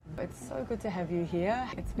It's so good to have you here.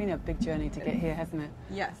 It's been a big journey to get here, hasn't it?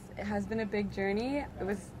 Yes, it has been a big journey. It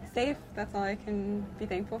was safe. That's all I can be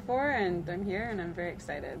thankful for, and I'm here and I'm very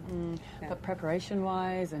excited. Yeah. But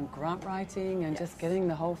preparation-wise and grant writing and just getting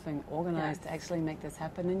the whole thing organized to actually make this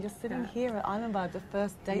happen, and you're sitting here at Island Vibe, the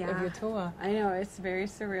first date of your tour. I know, it's very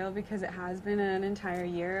surreal because it has been an entire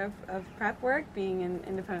year of prep work, being an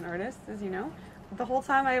independent artist, as you know. The whole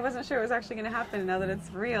time I wasn't sure it was actually going to happen. Now that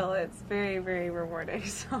it's real, it's very, very rewarding.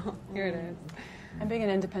 So here it is. And being an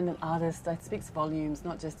independent artist, that speaks volumes,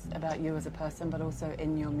 not just about you as a person, but also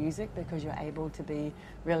in your music, because you're able to be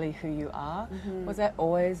really who you are. Was that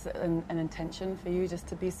always an intention for you, just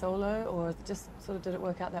to be solo, or just sort of did it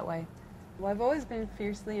work out that way? Well, I've always been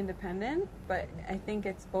fiercely independent, but I think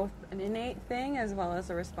it's both an innate thing as well as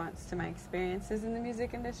a response to my experiences in the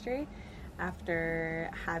music industry. After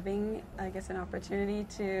having, I guess, an opportunity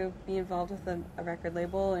to be involved with a record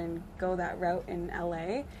label and go that route in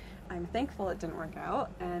LA, I'm thankful it didn't work out,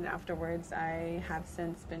 and afterwards I have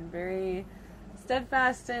since been very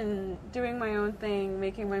steadfast in doing my own thing,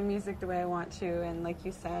 making my music the way I want to, and like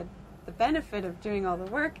you said, the benefit of doing all the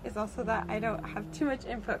work is also that I don't have too much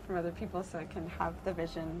input from other people, so I can have the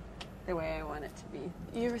vision the way I want it to be.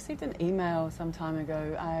 You received an email some time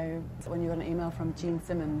ago when you got an email from Gene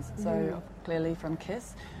Simmons, so clearly from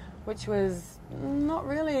KISS, which was not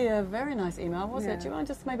really a very nice email, was it? Do you want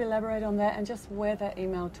to just maybe elaborate on that and just where that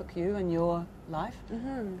email took you in your life?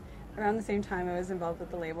 Around the same time I was involved with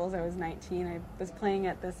the labels, I was 19. I was playing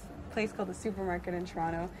at this place called the Supermarket in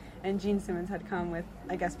Toronto, and Gene Simmons had come with,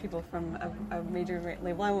 I guess, people from a major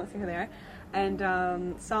label, I won't say who they are,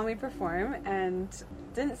 and saw me perform, and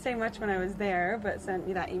didn't say much when I was there, but sent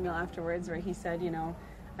me that email afterwards where he said, you know,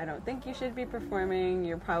 I don't think you should be performing,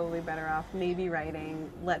 you're probably better off maybe writing,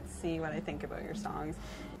 let's see what I think about your songs.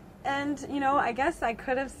 And, you know, I guess I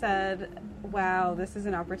could have said, wow, this is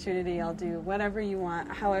an opportunity, I'll do whatever you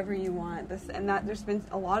want, however you want, this and that. There's been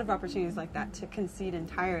a lot of opportunities like that to concede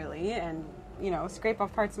entirely and, you know, scrape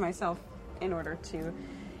off parts of myself in order to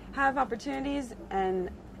have opportunities.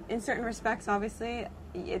 And in certain respects, obviously,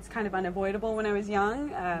 it's kind of unavoidable when I was young,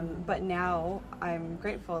 but now I'm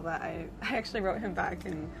grateful that I actually wrote him back,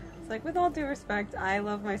 and it's like, with all due respect, I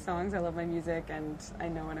love my songs, I love my music, and I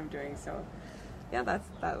know what I'm doing, so yeah,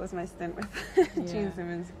 that was my stint with Gene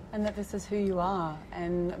Simmons. And that this is who you are,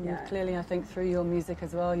 and clearly I think through your music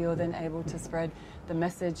as well, you're then able to spread the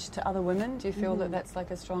message to other women. Do you feel that that's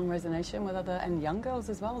like a strong resonation with other, and young girls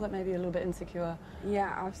as well, that may be a little bit insecure?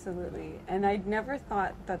 Yeah, absolutely. And I'd never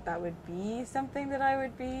thought that would be something that I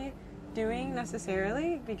would be doing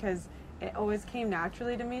necessarily, because it always came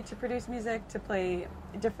naturally to me to produce music, to play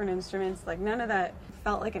different instruments. Like, none of that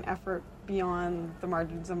felt like an effort beyond the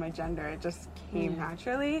margins of my gender. It just came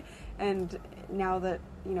naturally. And now that,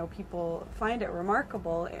 you know, people find it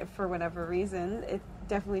remarkable for whatever reason, it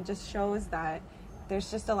definitely just shows that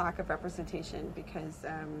there's just a lack of representation, because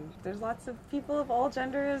there's lots of people of all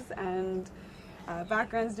genders and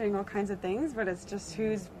backgrounds doing all kinds of things, but it's just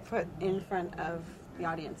who's put in front of the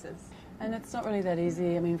audiences. And it's not really that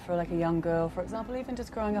easy. I mean, for like a young girl, for example, even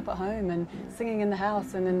just growing up at home and singing in the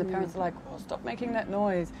house, and then the parents are like, oh, stop making that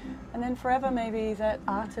noise. And then forever maybe that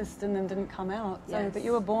artist in them didn't come out. So, but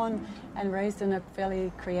you were born and raised in a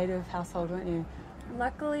fairly creative household, weren't you?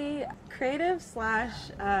 Luckily, creative /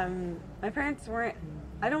 my parents weren't,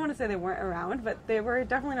 I don't want to say they weren't around, but they were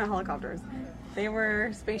definitely not helicopters. They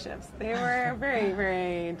were spaceships. They were very,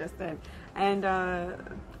 very distant. And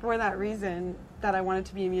for that reason, that I wanted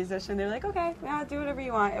to be a musician, they were like, okay, yeah, do whatever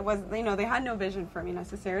you want. It was, you know, they had no vision for me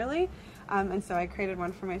necessarily, and so I created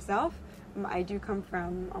one for myself. I do come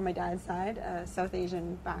from, on my dad's side, a South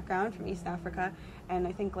Asian background from East Africa, and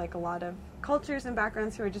I think like a lot of cultures and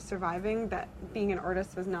backgrounds who are just surviving, that being an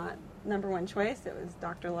artist was not number one choice. It was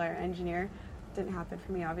doctor, lawyer, engineer. Didn't happen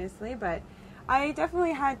for me, obviously, but I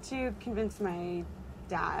definitely had to convince my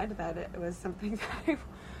dad that it was something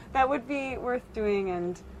that would be worth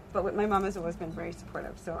doing, but my mom has always been very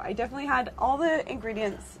supportive, so I definitely had all the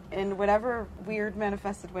ingredients in whatever weird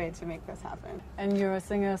manifested way to make this happen. And you're a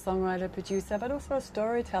singer, songwriter, producer, but also a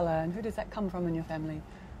storyteller, and who does that come from in your family?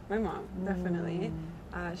 My mom, definitely.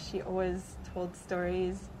 She always told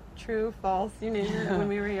stories, true, false, you name it, when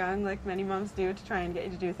we were young, like many moms do, to try and get you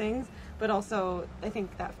to do things. But also, I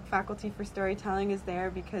think that faculty for storytelling is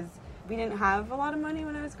there because we didn't have a lot of money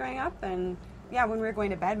when I was growing up, and yeah, when we were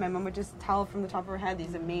going to bed, my mom would just tell from the top of her head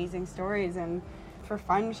these amazing stories, and for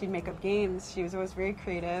fun, she'd make up games. She was always very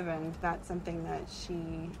creative, and that's something that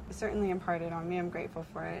she certainly imparted on me. I'm grateful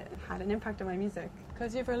for it. It had an impact on my music.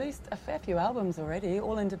 Because you've released a fair few albums already,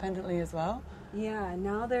 all independently as well. Yeah,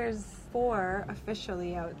 now there's 4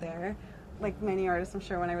 officially out there. like many artists, I'm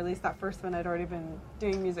sure when I released that first one, I'd already been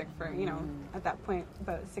doing music for, you know, at that point,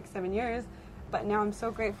 about 6-7 years. But now I'm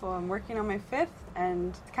so grateful. I'm working on my 5th, and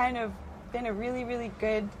it's kind of been a really, really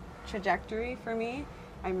good trajectory for me.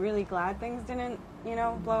 I'm really glad things didn't, you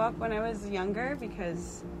know, blow up when I was younger,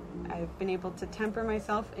 because I've been able to temper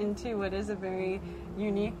myself into what is a very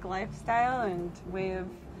unique lifestyle and way of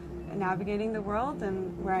navigating the world.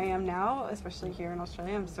 And where I am now, especially here in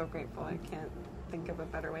Australia, I'm so grateful. I can't think of a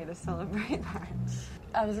better way to celebrate that.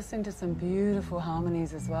 I was listening to some beautiful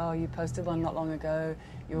harmonies as well. You posted one not long ago.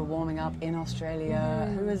 You were warming up in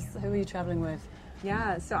Australia. Who are you traveling with?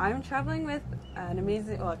 Yeah, so I'm traveling with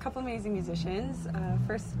a couple amazing musicians.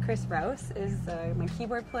 First, Chris Rouse is my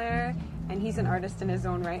keyboard player, and he's an artist in his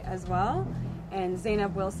own right as well. And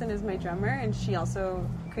Zainab Wilson is my drummer, and she also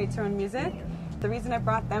creates her own music. The reason I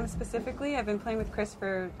brought them specifically, I've been playing with Chris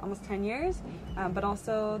for almost 10 years, but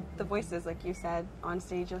also the voices, like you said, on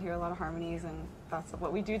stage you'll hear a lot of harmonies, and that's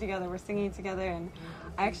what we do together. We're singing together, and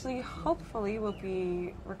I actually hopefully will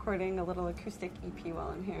be recording a little acoustic EP while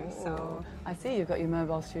I'm here. So I see you've got your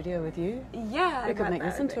mobile studio with you. Yeah, we could make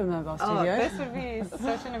this into a mobile studio. Oh, this would be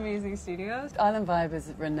such an amazing studio. Island Vibe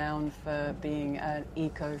is renowned for being an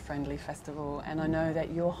eco-friendly festival, and I know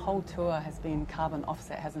that your whole tour has been carbon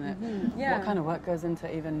offset, hasn't it? Yeah. What kind of work goes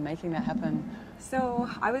into even making that happen? So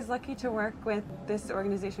I was lucky to work with this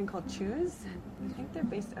organization called Choose. I think they're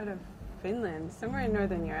based out of Finland, somewhere in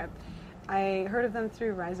Northern Europe. I heard of them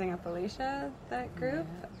through Rising Up Alysha, that group.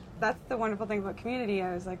 Yeah. That's the wonderful thing about community.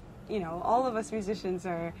 I was like, you know, all of us musicians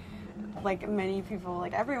are, like many people,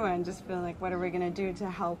 like everyone, just feel like, what are we going to do to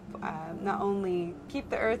help not only keep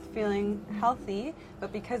the earth feeling healthy,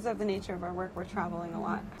 but because of the nature of our work, we're traveling a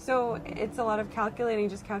lot. So it's a lot of calculating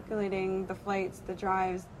the flights, the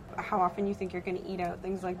drives, how often you think you're going to eat out,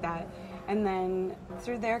 things like that. And then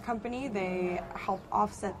through their company, they help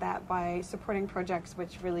offset that by supporting projects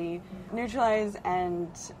which really neutralize and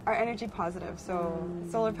are energy positive. So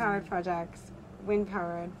solar-powered projects,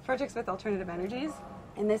 wind-powered, projects with alternative energies.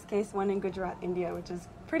 In this case, one in Gujarat, India, which is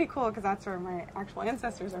pretty cool because that's where my actual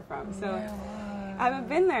ancestors are from. So I haven't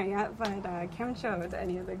been there yet, but Kim showed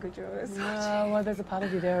any of the Gujaras. Well, there's a part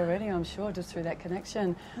of you there already, I'm sure, just through that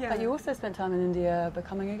connection. Yeah. But you also spent time in India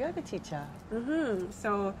becoming a yoga teacher.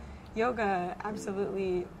 So yoga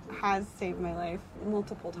absolutely has saved my life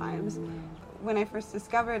multiple times. When I first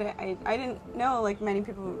discovered it, I didn't know, like many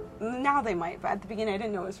people, now they might, but at the beginning I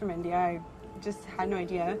didn't know it was from India. I just had no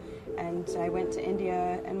idea, and I went to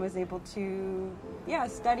India and was able to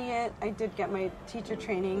study it. I did get my teacher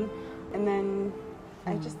training, and then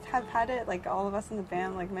I just have had it, like all of us in the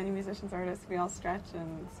band, like many musicians, artists, we all stretch,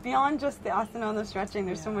 and it's beyond just the asana and the stretching.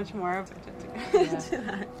 There's so much more to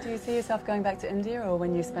that. Do you see yourself going back to India, or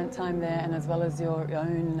when you spent time there, and as well as your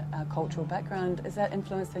own cultural background, is that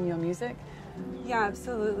influenced in your music? Yeah,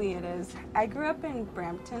 absolutely it is. I grew up in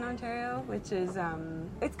Brampton, Ontario, which is,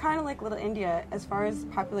 it's kind of like Little India as far as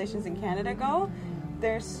populations in Canada go.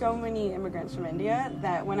 There's so many immigrants from India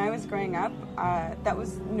that when I was growing up, that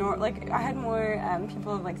was I had more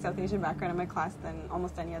people of like South Asian background in my class than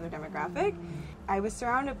almost any other demographic. I was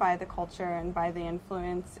surrounded by the culture and by the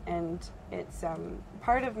influence, and it's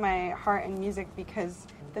part of my heart and music because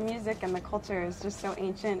the music and the culture is just so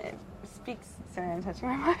ancient. It speaks. Sorry, I'm touching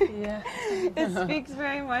my mic. Yeah. It speaks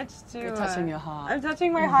very much to... You're touching your heart. I'm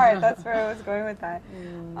touching my heart. That's where I was going with that.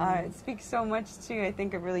 It speaks so much to, I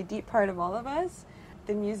think, a really deep part of all of us.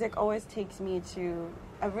 The music always takes me to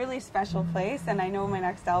a really special place, and I know my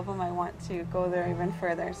next album I want to go there even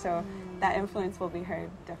further, so that influence will be heard,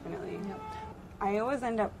 definitely. Yep. I always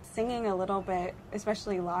end up singing a little bit,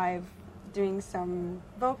 especially live, doing some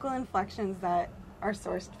vocal inflections that are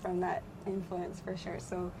sourced from that influence for sure.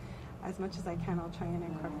 So as much as I can, I'll try and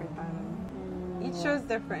incorporate that. And each show's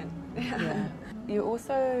different. Yeah. You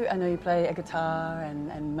also, I know you play a guitar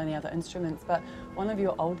and many other instruments, but one of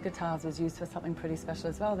your old guitars was used for something pretty special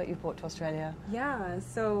as well that you brought to Australia. Yeah,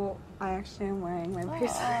 so I actually am wearing my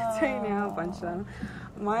bracelets right now, a bunch of them.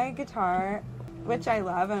 My guitar, which I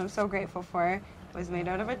love and I'm so grateful for, was made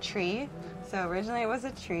out of a tree. So originally it was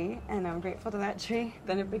a tree, and I'm grateful to that tree.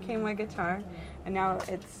 Then it became my guitar, and now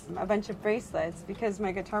it's a bunch of bracelets because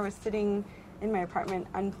my guitar was sitting in my apartment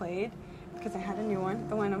unplayed because I had a new one,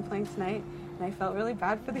 the one I'm playing tonight, and I felt really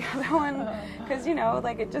bad for the other one because, you know,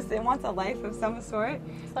 like it wants a life of some sort.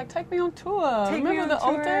 It's like, take me on tour. Take Remember me on the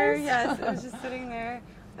tour. old days? Yes, it was just sitting there.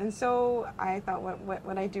 And so I thought, what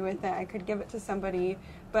would I do with it? I could give it to somebody,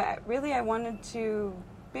 but really I wanted to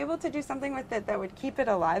be able to do something with it that would keep it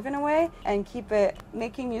alive in a way and keep it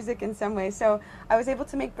making music in some way. So I was able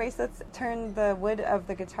to make bracelets, turn the wood of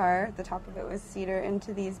the guitar, the top of it was cedar,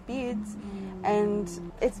 into these beads.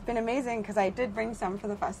 And it's been amazing because I did bring some for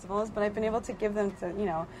the festivals, but I've been able to give them to, you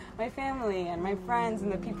know, my family and my friends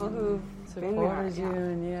and the people who've supported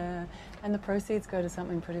you. And the proceeds go to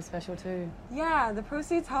something pretty special too. Yeah, the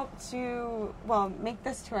proceeds help to, well, make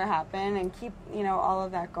this tour happen and keep, you know, all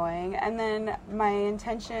of that going. And then my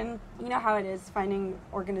intention, you know how it is finding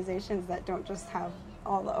organizations that don't just have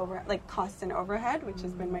all the cost and overhead, which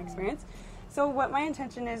has been my experience. So what my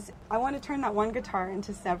intention is, I want to turn that one guitar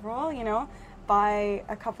into several, you know, buy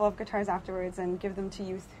a couple of guitars afterwards and give them to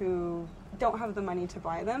youth who don't have the money to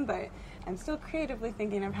buy them, but I'm still creatively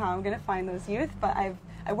thinking of how I'm going to find those youth, but I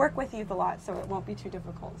work with youth a lot, so it won't be too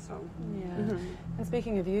difficult. So yeah. And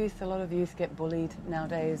speaking of youth, a lot of youth get bullied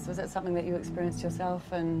nowadays. Was that something that you experienced yourself,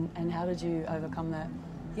 and how did you overcome that?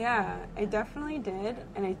 Yeah, I definitely did,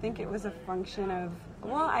 and I think it was a function of,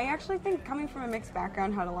 well, I actually think coming from a mixed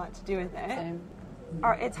background had a lot to do with it. Same.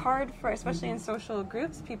 It's hard for, especially in social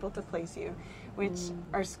groups, people to place you, which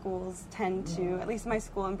our schools tend to, at least my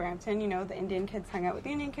school in Brampton, you know, the Indian kids hung out with the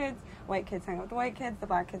Indian kids, white kids hung out with the white kids, the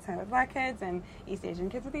black kids hung out with black kids, and East Asian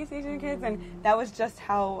kids with East Asian kids, and that was just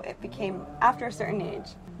how it became after a certain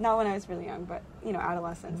age. Not when I was really young, but, you know,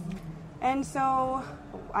 adolescence. And so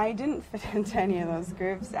I didn't fit into any of those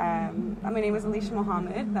groups. My name was Alysha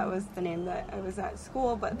Muhammad. That was the name that I was at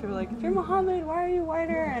school. But people were like, if you're Muhammad, why are you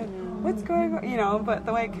whiter? And what's going on? You know, but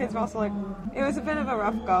the white kids were also like, it was a bit of a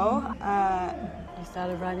rough go. You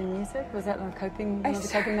started writing music? Was that one of the coping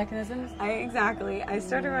mechanisms? Exactly. I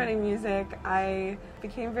started writing music. I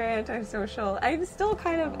became very antisocial. I'm still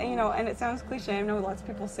kind of, you know, and it sounds cliche, I know lots of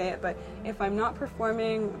people say it, but if I'm not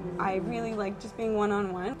performing, I really like just being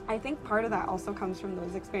one-on-one. I think part of that also comes from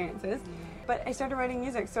those experiences. But I started writing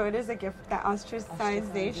music, so it is a gift. That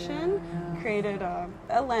ostracization created a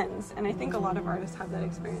lens, and I think a lot of artists have that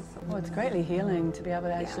experience. Well, it's greatly healing to be able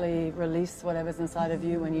to actually release whatever's inside of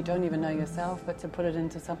you when you don't even know yourself, but to put it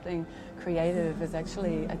into something creative is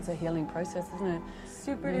actually, it's a healing process, isn't it?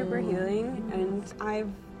 Super duper healing, and I've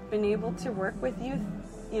been able to work with youth,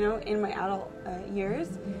 you know, in my adult years,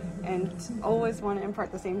 and always want to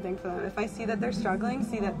impart the same thing for them. If I see that they're struggling,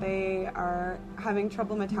 see that they are having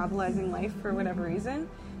trouble metabolizing life for whatever reason,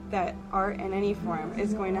 that art in any form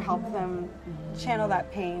is going to help them channel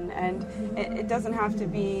that pain. And it doesn't have to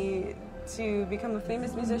be to become a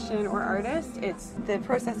famous musician or artist, it's the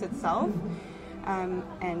process itself.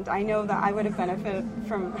 And I know that I would have benefited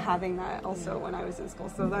from having that also when I was in school.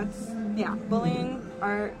 So that's, yeah, bullying,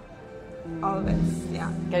 art, all of it,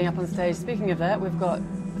 yeah. Getting up on stage. Speaking of that, we've got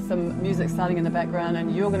some music starting in the background,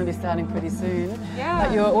 and you're going to be starting pretty soon. Yeah.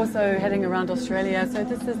 But you're also heading around Australia, so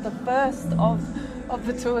this is the first of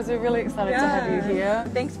the tours. We're really excited to have you here.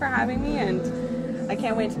 Thanks for having me, and I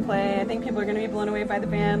can't wait to play. I think people are going to be blown away by the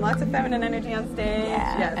band. Lots of feminine energy on stage.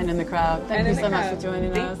 Yeah. Yes. And in the crowd. Thank you so much for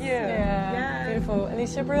joining us. Thank you. Yeah. Beautiful.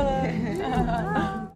 Alysha Brilla.